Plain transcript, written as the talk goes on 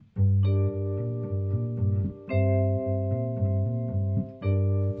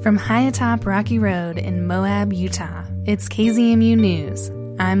From high atop Rocky Road in Moab, Utah, it's KZMU News.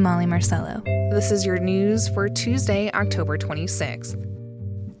 I'm Molly Marcello. This is your news for Tuesday, October 26th.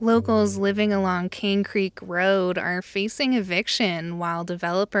 Locals living along Cane Creek Road are facing eviction while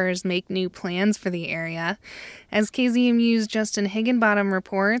developers make new plans for the area. As KZMU's Justin Higginbottom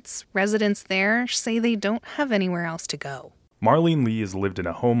reports, residents there say they don't have anywhere else to go. Marlene Lee has lived in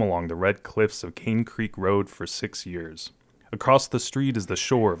a home along the red cliffs of Cane Creek Road for 6 years. Across the street is the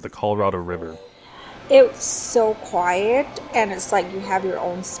shore of the Colorado River. It's so quiet, and it's like you have your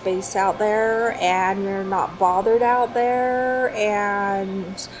own space out there, and you're not bothered out there.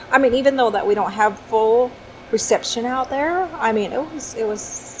 And I mean, even though that we don't have full reception out there, I mean, it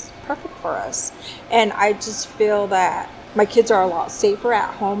was perfect for us. And I just feel that my kids are a lot safer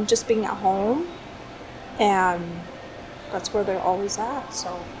at home, just being at home, and that's where they're always at.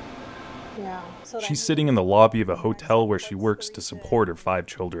 So, yeah. She's sitting in the lobby of a hotel where she works to support her 5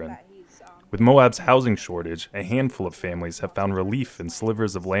 children. With Moab's housing shortage, a handful of families have found relief in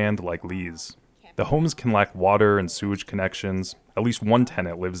slivers of land like Lee's. The homes can lack water and sewage connections. At least one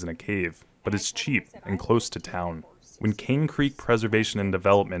tenant lives in a cave, but it's cheap and close to town. When Cane Creek Preservation and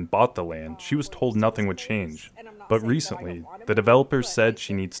Development bought the land, she was told nothing would change. But recently, the developer said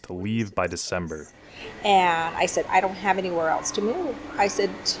she needs to leave by December. And I said, I don't have anywhere else to move. I said,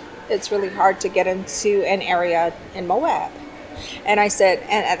 it's really hard to get into an area in Moab. And I said,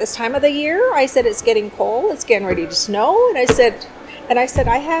 and at this time of the year, I said, it's getting cold, it's getting ready to snow. And I said,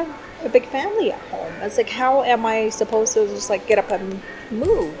 I have a big family at home. It's like, how am I supposed to just like get up and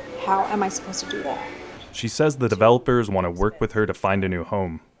move? How am I supposed to do that? She says the developers want to work with her to find a new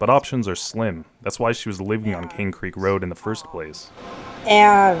home, but options are slim. That's why she was living on Cane Creek Road in the first place.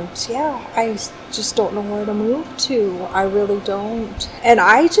 And yeah, I just don't know where to move to. I really don't. And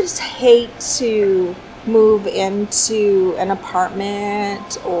I just hate to move into an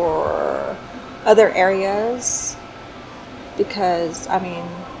apartment or other areas because, I mean,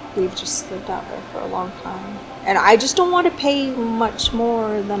 we've just lived out there for a long time. And I just don't want to pay much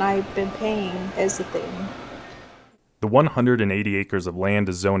more than I've been paying is the thing. The 180 acres of land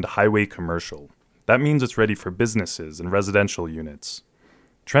is zoned highway commercial. That means it's ready for businesses and residential units.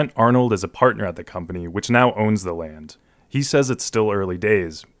 Trent Arnold is a partner at the company, which now owns the land. He says it's still early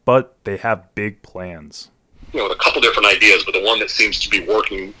days, but they have big plans. A couple different ideas, but the one that seems to be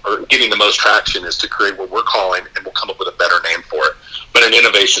working or getting the most traction is to create what we're calling, and we'll come up with a better name for it, but an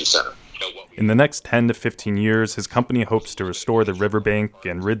innovation center. In the next 10 to 15 years, his company hopes to restore the riverbank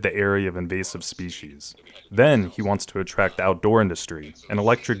and rid the area of invasive species. Then he wants to attract the outdoor industry and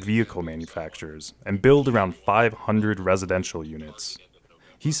electric vehicle manufacturers and build around 500 residential units.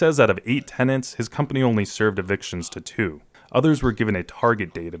 He says out of 8 tenants, his company only served evictions to 2. Others were given a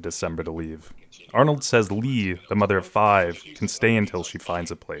target date of December to leave. Arnold says Lee, the mother of 5, can stay until she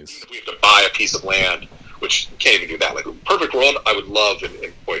finds a place. We have to buy a piece of land, which you can't even do that. Like, perfect world, I would love, and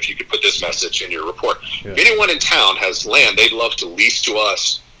boy, if you could put this message in your report. Yeah. If anyone in town has land they'd love to lease to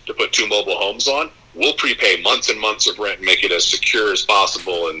us to put 2 mobile homes on, we'll prepay months and months of rent and make it as secure as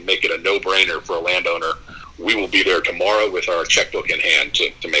possible and make it a no-brainer for a landowner. We will be there tomorrow with our checkbook in hand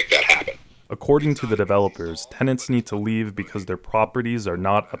to make that happen. According to the developers, tenants need to leave because their properties are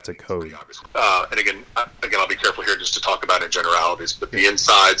not up to code. And again, I'll be careful here just to talk about in generalities, but the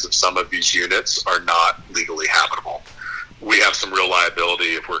insides of some of these units are not legally habitable. We have some real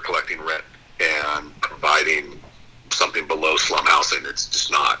liability if we're collecting rent and providing something below slum housing. It's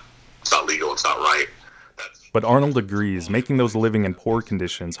not legal, it's not right. But Arnold agrees making those living in poor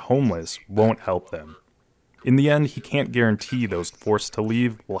conditions homeless won't help them. In the end, he can't guarantee those forced to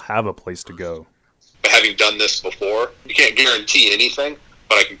leave will have a place to go. Having done this before, you can't guarantee anything,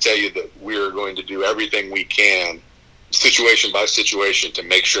 but I can tell you that we're going to do everything we can, situation by situation, to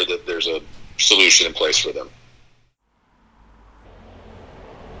make sure that there's a solution in place for them.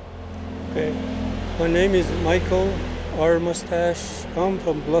 Okay, my name is Michael R. Mustache. I'm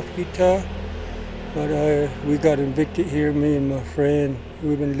from Bluff, Utah, but we got evicted here, me and my friend.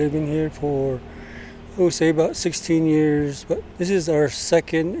 We've been living here for say about 16 years, but this is our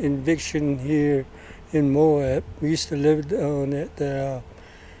second eviction here in Moab. We used to live on at the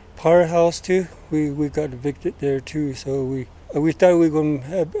powerhouse too. We got evicted there too, so we thought we were going to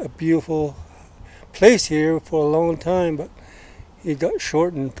have a beautiful place here for a long time, but it got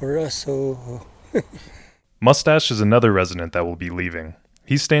shortened for us, so... Mustache is another resident that will be leaving.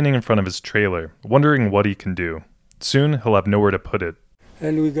 He's standing in front of his trailer, wondering what he can do. Soon, he'll have nowhere to put it.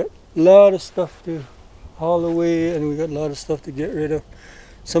 And we got a lot of stuff to haul away, and we got a lot of stuff to get rid of.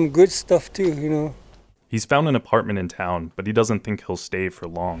 Some good stuff too, He's found an apartment in town, but he doesn't think he'll stay for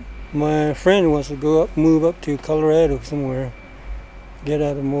long. My friend wants to move up to Colorado somewhere. get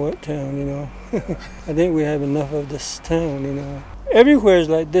out of Moab town, I think we have enough of this town, Everywhere is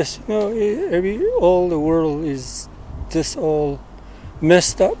like this, all the world is just all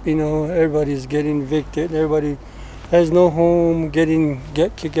messed up, Everybody's getting evicted. Everybody has no home, get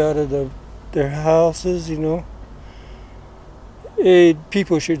kicked out of their houses,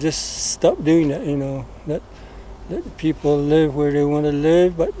 People should just stop doing that, Let people live where they want to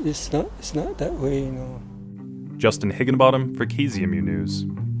live, but it's not that way, Justin Higginbottom for KZMU News.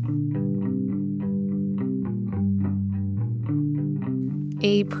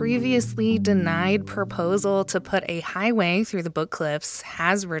 A previously denied proposal to put a highway through the Book Cliffs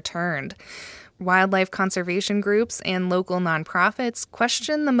has returned. Wildlife conservation groups and local nonprofits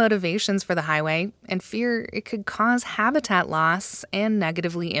question the motivations for the highway and fear it could cause habitat loss and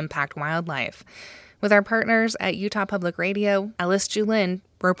negatively impact wildlife. With our partners at Utah Public Radio, Ellis Julin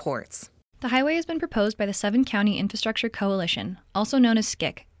reports. The highway has been proposed by the 7-County Infrastructure Coalition, also known as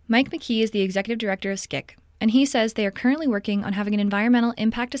SCIC. Mike McKee is the executive director of SCIC, and he says they are currently working on having an environmental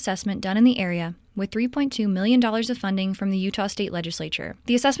impact assessment done in the area with $3.2 million of funding from the Utah State Legislature.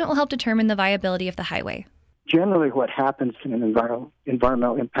 The assessment will help determine the viability of the highway. Generally, what happens in an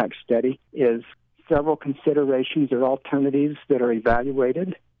environmental impact study is several considerations or alternatives that are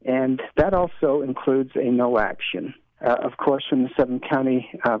evaluated, and that also includes a no action. Of course, from the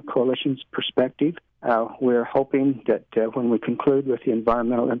 7-County Coalition's perspective, we're hoping that when we conclude with the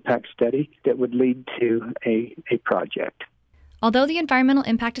environmental impact study, that would lead to a project. Although the environmental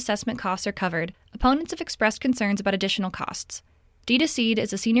impact assessment costs are covered, opponents have expressed concerns about additional costs. Dita Seed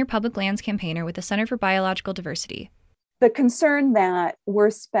is a senior public lands campaigner with the Center for Biological Diversity. The concern that we're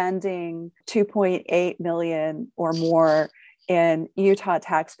spending $2.8 million or more in Utah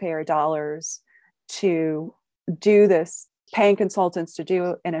taxpayer dollars to do this, paying consultants to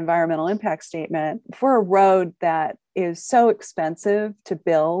do an environmental impact statement for a road that is so expensive to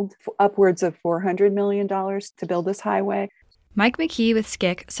build, upwards of $400 million to build this highway. Mike McKee with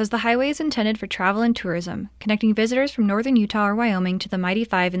SCIC says the highway is intended for travel and tourism, connecting visitors from northern Utah or Wyoming to the Mighty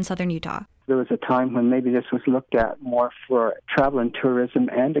Five in southern Utah. There was a time when maybe this was looked at more for travel and tourism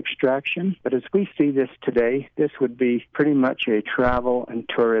and extraction, but as we see this today, this would be pretty much a travel and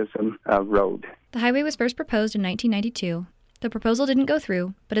tourism road. The highway was first proposed in 1992. The proposal didn't go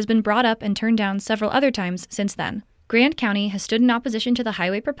through, but has been brought up and turned down several other times since then. Grand County has stood in opposition to the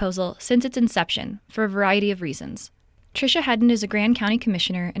highway proposal since its inception, for a variety of reasons. Tricia Hedden is a Grand County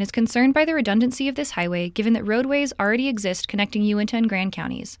commissioner and is concerned by the redundancy of this highway given that roadways already exist connecting Uinta and Grand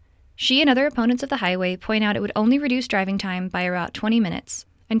counties. She and other opponents of the highway point out it would only reduce driving time by about 20 minutes,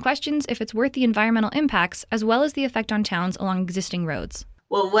 and questions if it's worth the environmental impacts as well as the effect on towns along existing roads.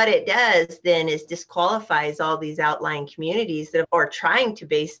 Well, what it does then is disqualifies all these outlying communities that are trying to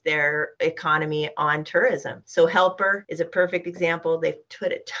base their economy on tourism. So Helper is a perfect example. They've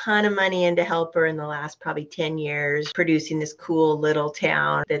put a ton of money into Helper in the last probably 10 years, producing this cool little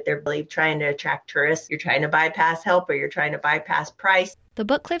town that they're really trying to attract tourists. You're trying to bypass Helper. You're trying to bypass Price. The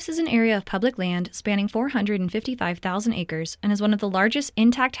Book Cliffs is an area of public land spanning 455,000 acres and is one of the largest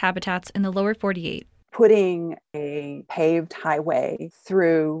intact habitats in the lower 48. Putting a paved highway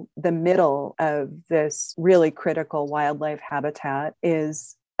through the middle of this really critical wildlife habitat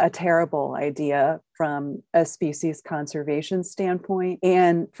is a terrible idea from a species conservation standpoint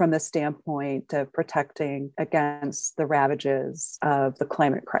and from the standpoint of protecting against the ravages of the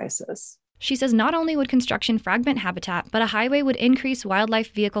climate crisis. She says not only would construction fragment habitat, but a highway would increase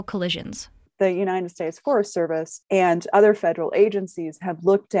wildlife vehicle collisions. The United States Forest Service and other federal agencies have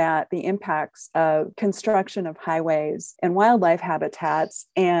looked at the impacts of construction of highways and wildlife habitats,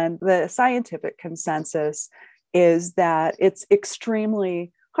 and the scientific consensus is that it's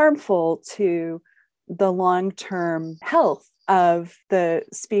extremely harmful to the long-term health of the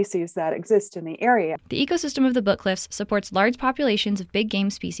species that exist in the area. The ecosystem of the Book Cliffs supports large populations of big game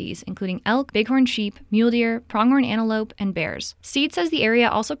species, including elk, bighorn sheep, mule deer, pronghorn antelope, and bears. Seed says the area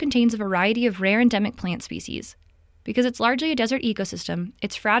also contains a variety of rare endemic plant species. Because it's largely a desert ecosystem,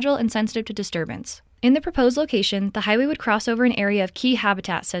 it's fragile and sensitive to disturbance. In the proposed location, the highway would cross over an area of key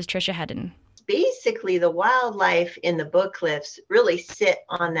habitat, says Tricia Hedden. Basically, the wildlife in the Book Cliffs really sit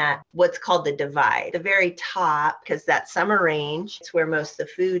on that, what's called the divide, the very top, because that summer range, it's where most of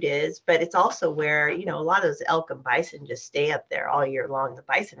the food is, but it's also where, a lot of those elk and bison just stay up there all year long. The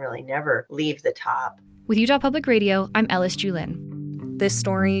bison really never leave the top. With Utah Public Radio, I'm Ellis Julin. This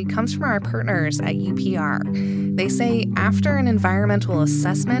story comes from our partners at UPR. They say after an environmental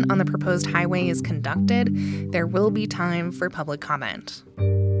assessment on the proposed highway is conducted, there will be time for public comment.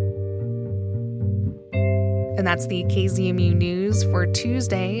 And that's the KZMU News for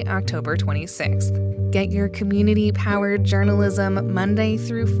Tuesday, October 26th. Get your community-powered journalism Monday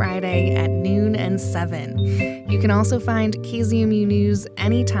through Friday at noon and 7. You can also find KZMU News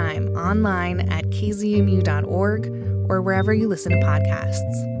anytime online at kzmu.org or wherever you listen to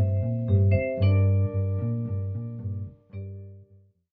podcasts.